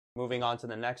Moving on to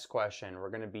the next question, we're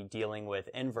going to be dealing with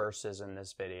inverses in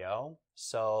this video.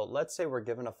 So let's say we're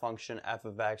given a function f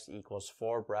of x equals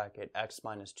 4 bracket x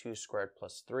minus 2 squared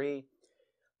plus 3.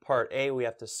 Part A, we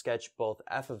have to sketch both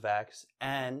f of x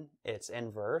and its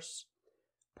inverse.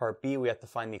 Part B, we have to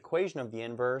find the equation of the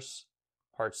inverse.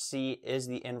 Part C is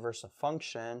the inverse of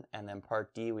function. And then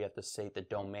part D, we have to state the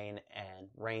domain and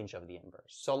range of the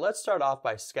inverse. So let's start off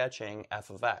by sketching f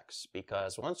of x,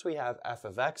 because once we have f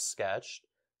of x sketched,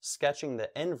 sketching the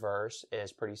inverse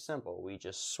is pretty simple. We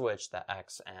just switch the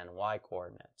x and y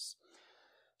coordinates.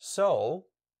 So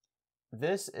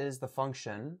this is the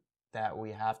function that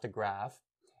we have to graph.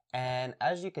 And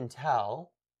as you can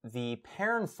tell, the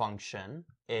parent function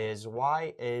is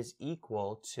y is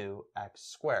equal to x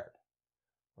squared,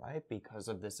 right? Because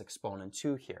of this exponent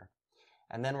 2 here.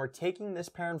 And then we're taking this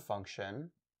parent function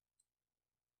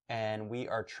and we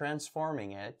are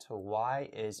transforming it to y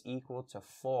is equal to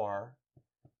 4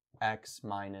 x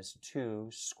minus 2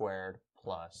 squared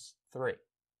plus 3.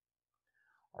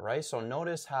 All right, so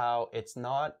notice how it's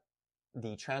not,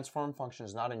 the transform function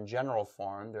is not in general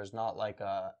form. There's not like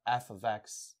a f of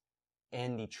x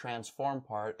in the transform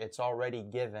part. It's already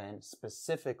given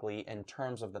specifically in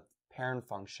terms of the parent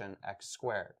function x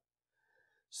squared.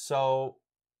 So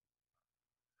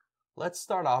let's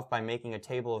start off by making a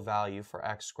table of value for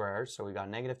x squared. So we got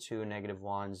 -2,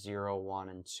 -1, 0, 1,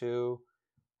 and 2.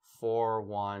 4,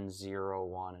 1, 0,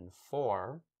 1, and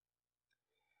 4.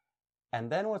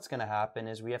 And then what's going to happen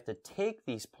is we have to take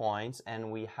these points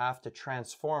and we have to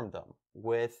transform them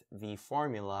with the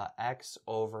formula x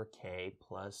over k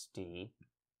plus d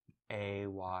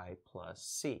ay plus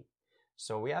c.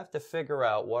 So we have to figure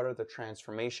out what are the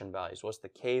transformation values. What's the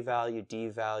k value, d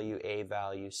value, a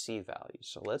value, c value.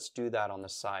 So let's do that on the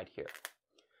side here.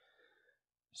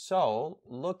 So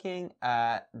looking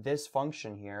at this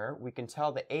function here, we can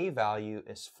tell the a value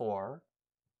is 4.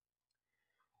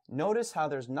 Notice how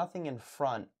there's nothing in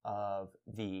front of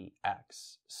the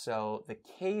x. So the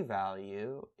k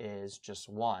value is just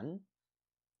 1.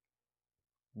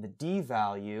 The d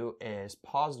value is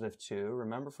positive 2.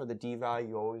 Remember, for the d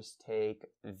value, you always take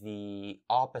the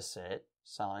opposite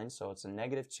sign. So it's a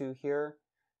 -2 here.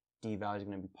 D value is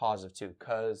going to be positive 2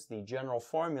 because the general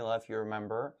formula, if you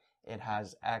remember, it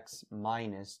has x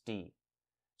minus d.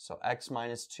 So x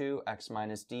minus 2, x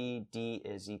minus d, d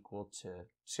is equal to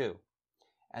 2.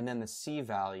 And then the c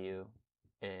value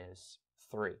is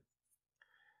 3.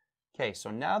 Okay, so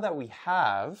now that we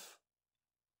have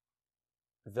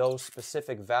those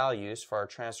specific values for our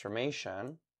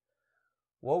transformation,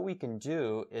 what we can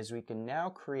do is we can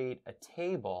now create a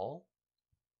table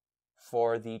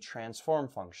for the transform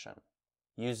function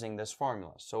using this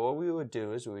formula. So what we would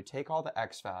do is we would take all the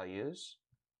x values,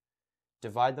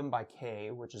 divide them by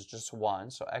k, which is just 1.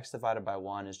 So x divided by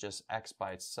 1 is just x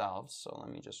by itself. So let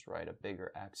me just write a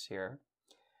bigger x here.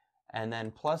 And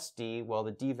then plus d, well,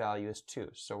 the d value is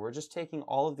 2. So we're just taking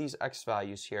all of these x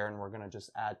values here and we're going to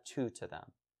just add 2 to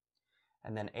them.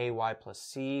 And then ay plus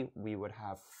c, we would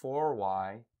have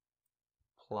 4y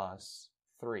plus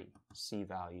 3, c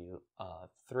value of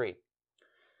 3.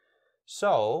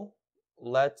 So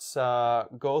let's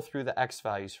go through the x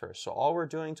values first. So all we're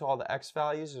doing to all the x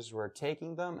values is we're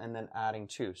taking them and then adding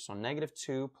 2. So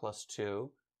 -2 plus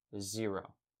 2 is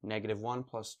 0. -1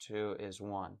 plus 2 is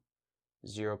 1.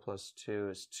 0 plus 2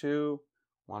 is 2.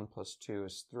 1 plus 2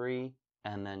 is 3.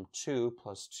 And then 2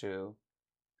 plus 2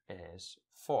 is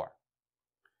 4.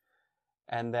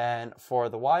 And then for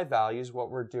the y values,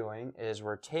 what we're doing is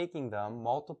we're taking them,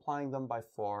 multiplying them by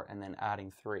 4, and then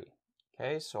adding 3.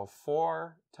 Okay, so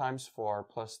 4 times 4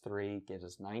 plus 3 gives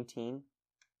us 19.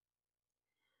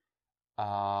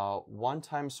 1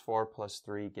 times 4 plus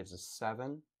 3 gives us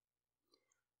 7.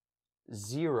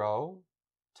 0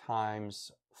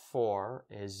 times 4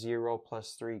 is 0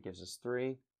 plus 3 gives us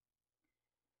 3.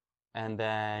 And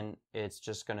then it's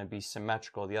just going to be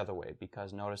symmetrical the other way,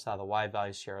 because notice how the y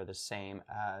values here are the same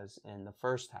as in the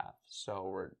first half. So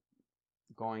we're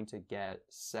going to get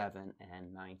 7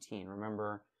 and 19.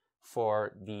 Remember,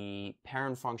 for the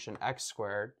parent function x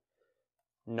squared,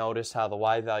 notice how the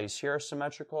y values here are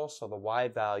symmetrical, so the y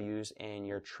values in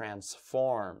your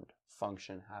transformed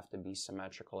function have to be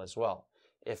symmetrical as well.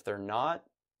 If they're not,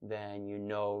 then you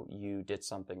know you did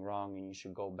something wrong and you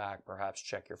should go back, perhaps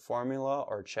check your formula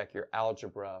or check your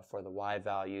algebra for the y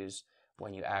values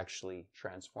when you actually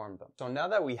transform them. So now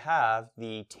that we have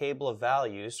the table of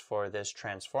values for this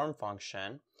transform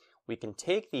function, we can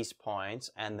take these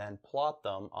points and then plot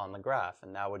them on the graph,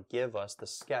 and that would give us the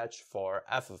sketch for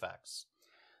f of x.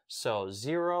 So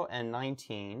 0 and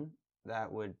 19,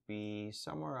 that would be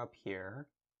somewhere up here.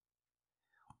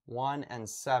 1 and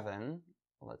 7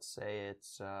 let's say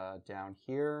it's down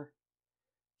here,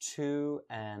 2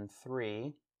 and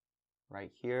 3,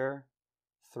 right here,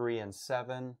 3 and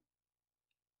 7,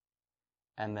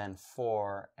 and then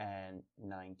 4 and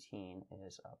 19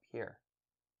 is up here.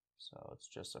 So it's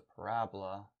just a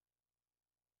parabola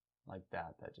like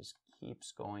that just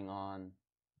keeps going on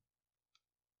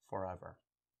forever.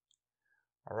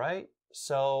 All right,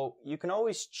 so you can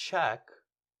always check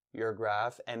your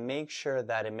graph and make sure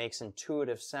that it makes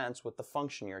intuitive sense with the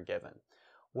function you're given.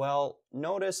 Well,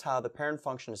 notice how the parent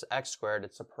function is x squared,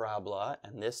 it's a parabola,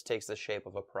 and this takes the shape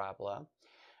of a parabola.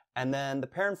 And then the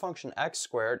parent function x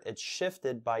squared, it's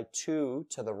shifted by 2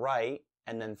 to the right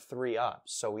and then 3 up.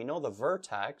 So we know the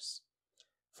vertex,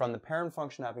 from the parent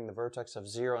function having the vertex of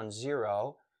 0 and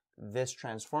 0, this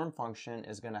transform function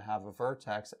is going to have a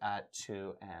vertex at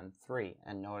 2 and 3.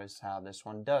 And notice how this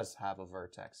one does have a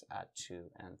vertex at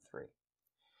 2 and 3.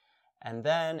 And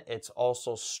then it's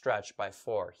also stretched by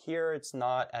 4. Here it's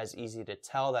not as easy to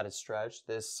tell that it's stretched.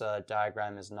 This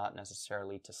diagram is not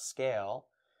necessarily to scale,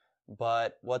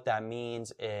 but what that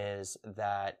means is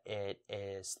that it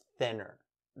is thinner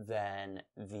than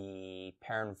the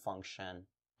parent function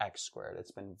x squared.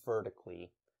 It's been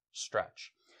vertically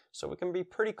stretched. So we can be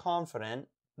pretty confident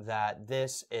that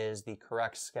this is the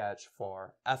correct sketch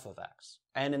for f of x.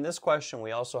 And in this question,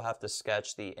 we also have to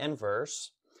sketch the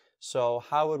inverse. So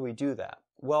how would we do that?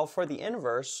 Well, for the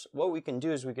inverse, what we can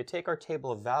do is we could take our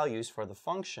table of values for the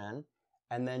function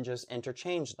and then just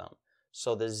interchange them.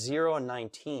 So the 0 and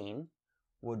 19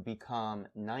 would become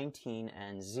 19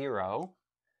 and 0.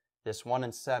 This 1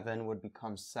 and 7 would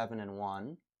become 7 and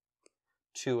 1.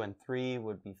 2 and 3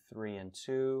 would be 3 and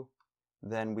 2.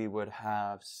 Then we would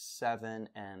have 7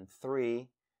 and 3.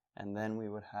 And then we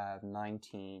would have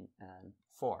 19 and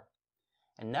 4.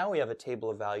 And now we have a table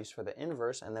of values for the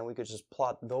inverse, and then we could just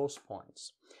plot those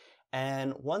points.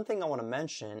 And one thing I want to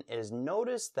mention is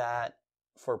notice that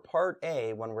for part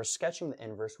A, when we're sketching the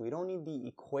inverse, we don't need the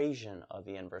equation of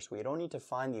the inverse. We don't need to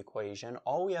find the equation.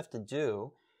 All we have to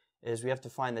do is we have to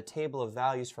find the table of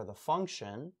values for the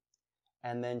function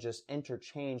and then just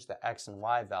interchange the x and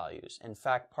y values. In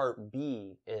fact, part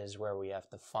B is where we have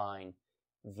to find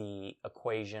the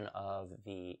equation of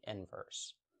the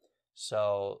inverse.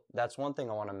 So that's one thing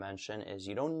I want to mention is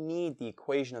you don't need the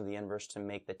equation of the inverse to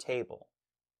make the table.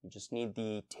 You just need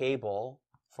the table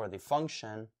for the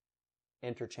function,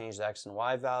 interchange the x and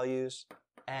y values,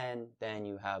 and then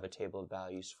you have a table of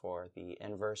values for the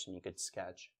inverse and you could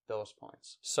sketch those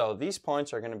points. So these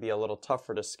points are going to be a little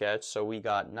tougher to sketch. So we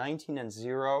got 19 and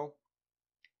 0,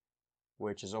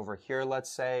 which is over here, let's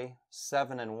say.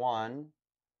 7 and 1,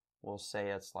 we'll say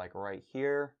it's like right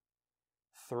here.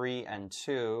 3 and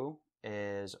 2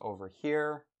 is over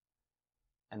here,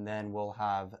 and then we'll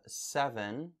have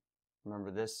 7.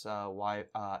 Remember this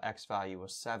x value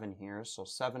was 7 here, so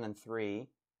 7 and 3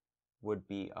 would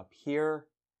be up here,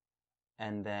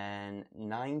 and then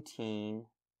 19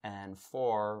 and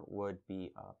 4 would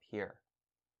be up here.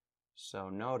 So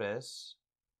notice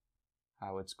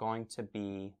how it's going to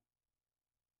be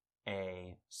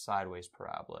a sideways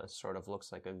parabola. It sort of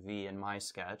looks like a V in my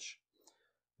sketch.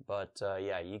 But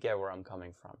yeah, you get where I'm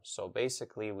coming from. So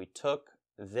basically, we took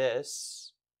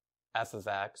this f of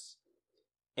x,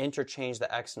 interchanged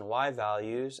the x and y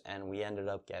values, and we ended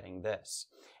up getting this.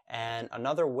 And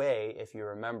another way, if you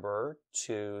remember,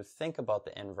 to think about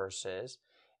the inverses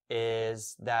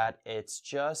is that it's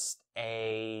just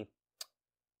a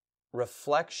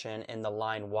reflection in the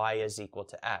line y is equal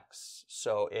to x.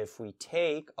 So if we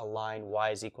take a line y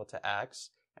is equal to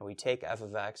x, and we take f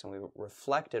of x and we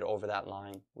reflect it over that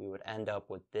line, we would end up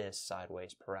with this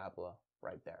sideways parabola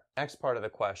right there. Next part of the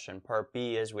question, part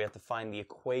B, is we have to find the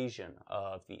equation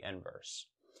of the inverse.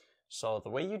 So the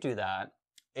way you do that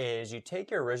is you take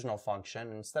your original function,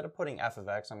 and instead of putting f of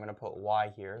x, I'm going to put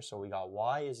y here. So we got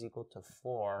y is equal to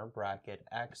 4 bracket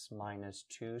x minus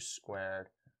 2 squared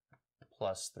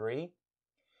plus 3.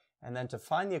 And then to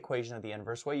find the equation of the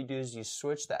inverse, what you do is you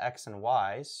switch the x and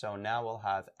y's. So now we'll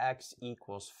have x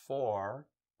equals 4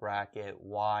 bracket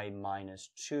y minus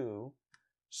 2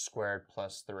 squared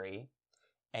plus 3.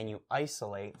 And you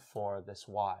isolate for this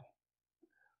y.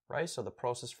 Right? So the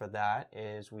process for that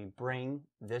is we bring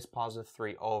this positive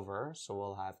 3 over. So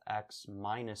we'll have x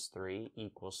minus 3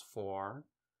 equals 4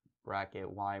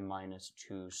 bracket y minus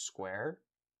 2 squared.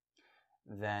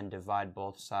 Then divide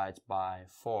both sides by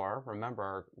 4. Remember,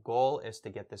 our goal is to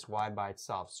get this y by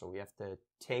itself, so we have to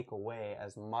take away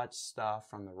as much stuff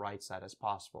from the right side as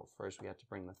possible. First, we have to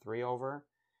bring the 3 over.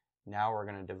 Now we're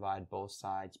going to divide both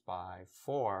sides by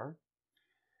 4.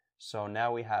 So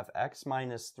now we have x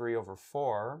minus 3 over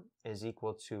 4 is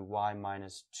equal to y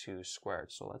minus 2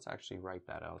 squared. So let's actually write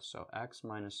that out. So x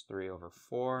minus 3 over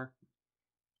 4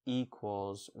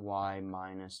 equals y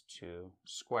minus 2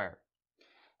 squared.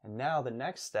 And now the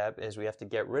next step is we have to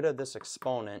get rid of this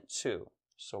exponent 2.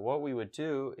 So what we would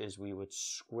do is we would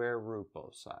square root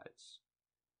both sides.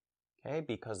 Okay,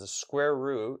 because the square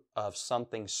root of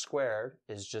something squared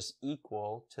is just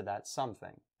equal to that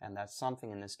something. And that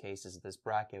something in this case is this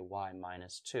bracket y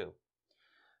minus 2.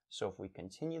 So if we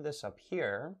continue this up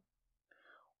here,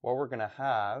 what we're going to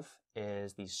have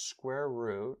is the square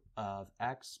root of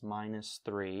x minus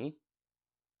 3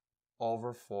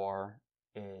 over 4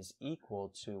 is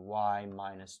equal to y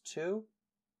minus 2.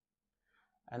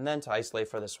 And then to isolate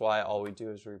for this y, all we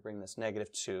do is we bring this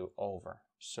negative 2 over.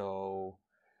 So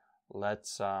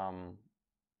let's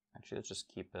just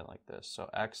keep it like this. So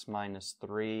x minus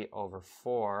 3 over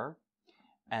 4.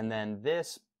 And then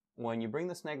this, when you bring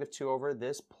this negative 2 over,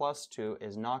 this plus 2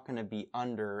 is not going to be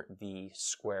under the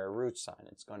square root sign.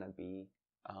 It's going to be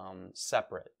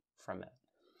separate from it.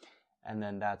 And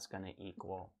then that's going to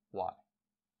equal y.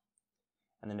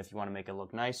 And then if you want to make it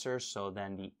look nicer, so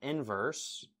then the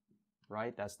inverse,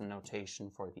 right, that's the notation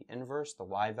for the inverse, the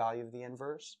y value of the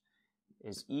inverse,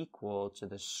 is equal to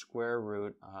the square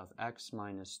root of x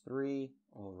minus 3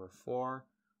 over 4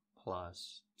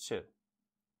 plus 2.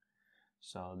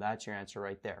 So that's your answer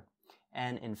right there.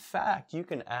 And in fact, you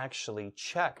can actually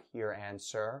check your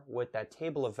answer with that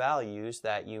table of values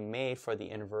that you made for the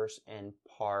inverse in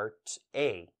part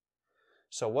A.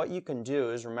 So what you can do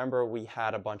is, remember we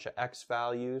had a bunch of x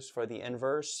values for the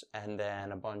inverse and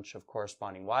then a bunch of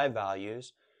corresponding y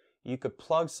values. You could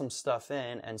plug some stuff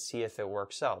in and see if it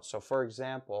works out. So for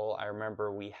example, I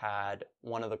remember we had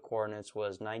one of the coordinates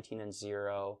was 19 and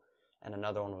 0 and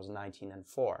another one was 19 and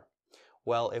 4.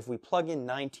 Well, if we plug in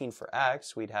 19 for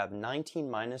x, we'd have 19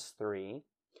 minus 3,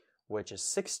 which is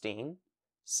 16.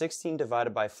 16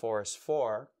 divided by 4 is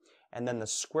 4. And then the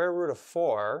square root of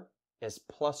 4 is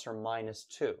plus or minus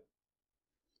 2.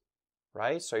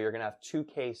 Right? So you're going to have two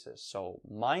cases. So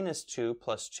minus 2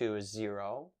 plus 2 is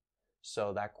 0.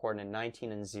 So that coordinate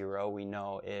 19 and 0 we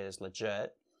know is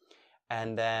legit.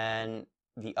 And then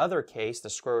the other case,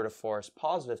 the square root of 4 is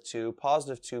positive 2.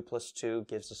 Positive 2 plus 2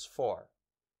 gives us 4.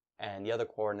 And the other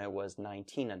coordinate was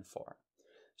 19 and 4.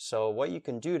 So what you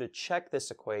can do to check this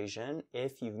equation,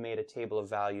 if you've made a table of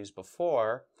values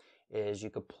before, is you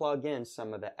could plug in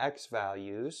some of the x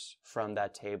values from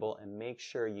that table and make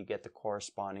sure you get the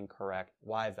corresponding correct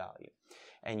y value.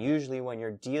 And usually when you're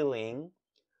dealing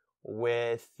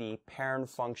with the parent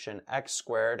function x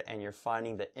squared and you're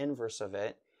finding the inverse of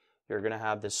it, you're going to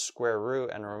have this square root.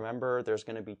 And remember, there's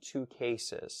going to be two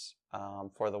cases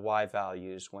for the y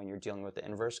values when you're dealing with the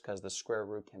inverse, because the square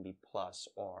root can be plus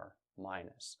or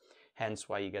minus. Hence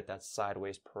why you get that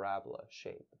sideways parabola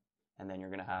shape. And then you're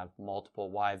going to have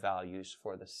multiple y values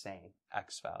for the same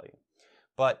x value.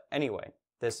 But anyway,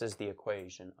 this is the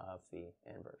equation of the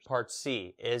inverse. Part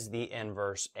C, is the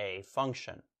inverse a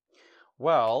function?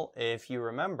 Well, if you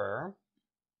remember,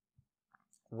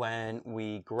 when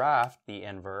we graphed the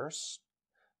inverse,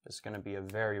 this is going to be a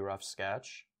very rough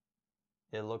sketch.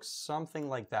 It looks something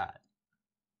like that,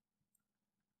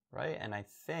 right? And I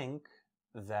think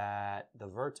that the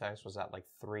vertex was at like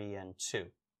 3 and 2.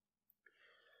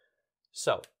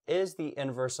 So, is the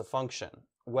inverse a function?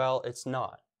 Well, it's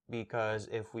not, because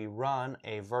if we run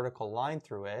a vertical line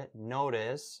through it,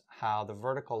 notice how the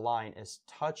vertical line is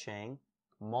touching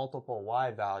multiple y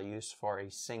values for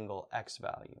a single x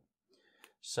value.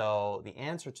 So the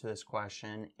answer to this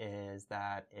question is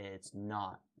that it's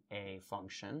not a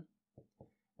function.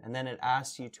 And then it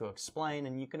asks you to explain,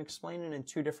 and you can explain it in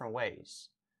two different ways.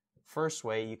 First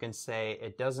way, you can say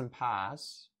it doesn't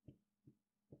pass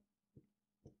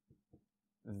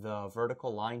the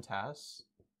vertical line test.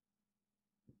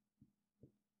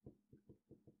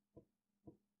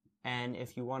 And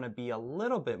if you want to be a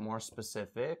little bit more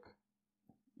specific,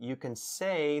 you can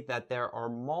say that there are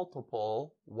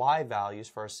multiple y values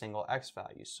for a single x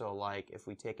value. So like if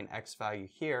we take an x value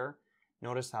here,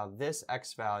 notice how this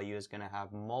x value is going to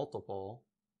have multiple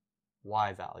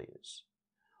y values.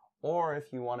 Or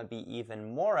if you want to be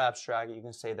even more abstract, you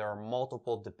can say there are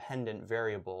multiple dependent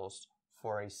variables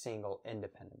for a single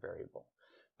independent variable.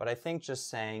 But I think just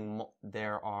saying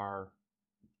there are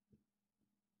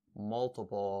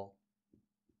multiple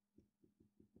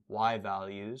y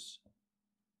values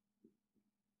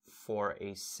for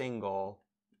a single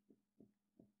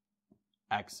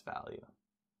x value.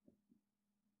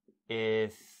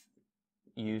 If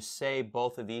you say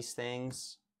both of these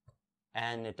things,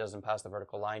 and it doesn't pass the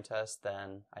vertical line test,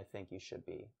 then I think you should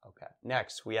be okay.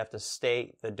 Next, we have to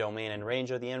state the domain and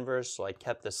range of the inverse. So I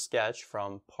kept the sketch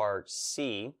from part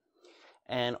C.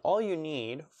 And all you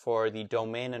need for the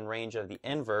domain and range of the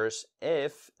inverse,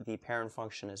 if the parent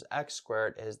function is x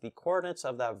squared, is the coordinates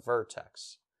of that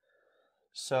vertex.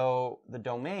 So the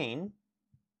domain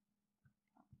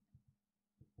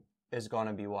is going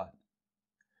to be what?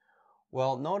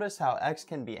 Well, notice how x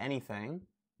can be anything,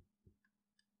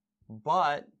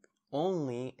 but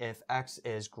only if x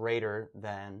is greater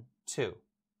than 2,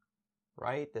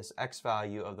 right? This x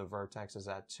value of the vertex is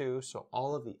at 2, so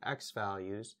all of the x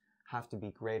values have to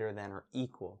be greater than or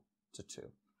equal to 2.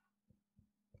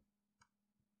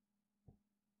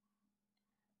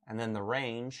 And then the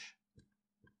range,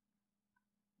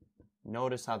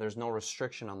 notice how there's no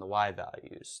restriction on the y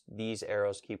values. These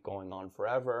arrows keep going on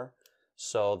forever,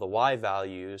 so the y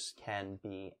values can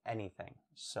be anything.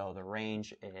 So the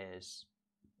range is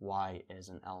y is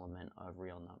an element of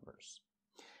real numbers.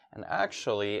 And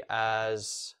actually,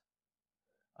 as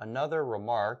another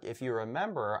remark, if you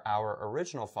remember our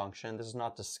original function, this is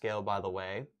not to scale by the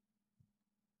way,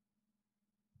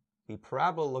 the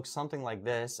parabola looks something like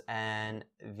this, and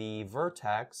the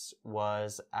vertex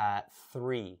was at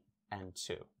 3 and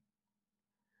 2.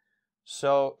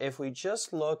 So if we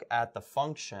just look at the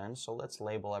function, so let's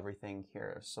label everything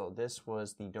here. So this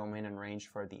was the domain and range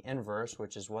for the inverse,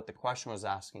 which is what the question was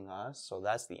asking us. So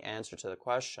that's the answer to the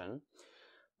question.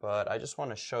 But I just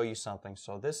want to show you something.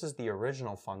 So this is the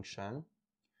original function.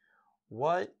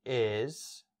 What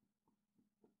is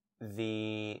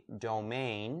the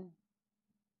domain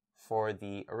for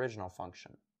the original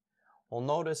function? Well,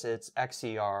 notice it's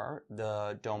XER.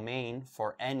 The domain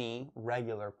for any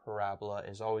regular parabola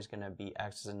is always going to be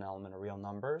x as an element of real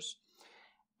numbers.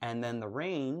 And then the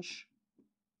range,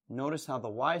 notice how the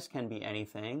y's can be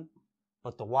anything,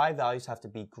 but the y values have to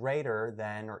be greater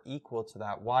than or equal to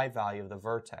that y value of the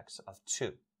vertex of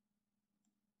 2.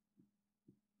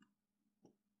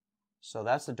 So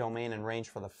that's the domain and range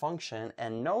for the function.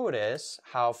 And notice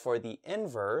how for the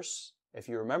inverse, if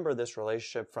you remember this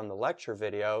relationship from the lecture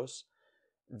videos,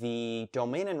 the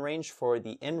domain and range for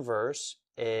the inverse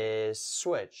is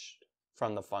switched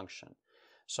from the function.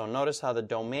 So notice how the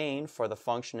domain for the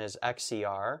function is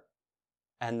XER,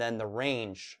 and then the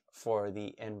range for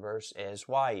the inverse is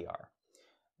YER.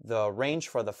 The range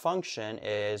for the function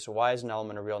is y is an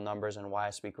element of real numbers and y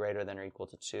has to be greater than or equal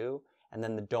to 2. And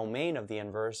then the domain of the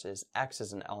inverse is x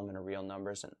is an element of real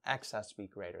numbers and x has to be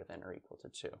greater than or equal to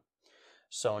 2.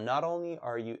 So not only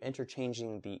are you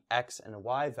interchanging the x and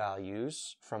y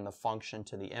values from the function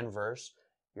to the inverse,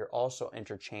 you're also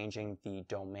interchanging the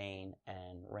domain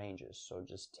and ranges. So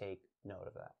just take note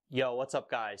of that. Yo, what's up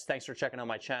guys? Thanks for checking out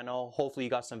my channel. Hopefully you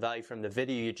got some value from the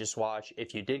video you just watched.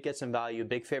 If you did get some value,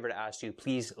 big favor to ask you,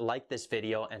 please like this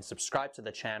video and subscribe to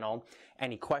the channel.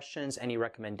 Any questions, any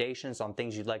recommendations on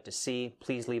things you'd like to see,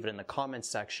 please leave it in the comments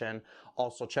section.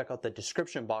 Also check out the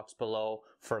description box below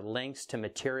for links to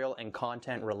material and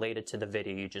content related to the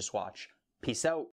video you just watched. Peace out.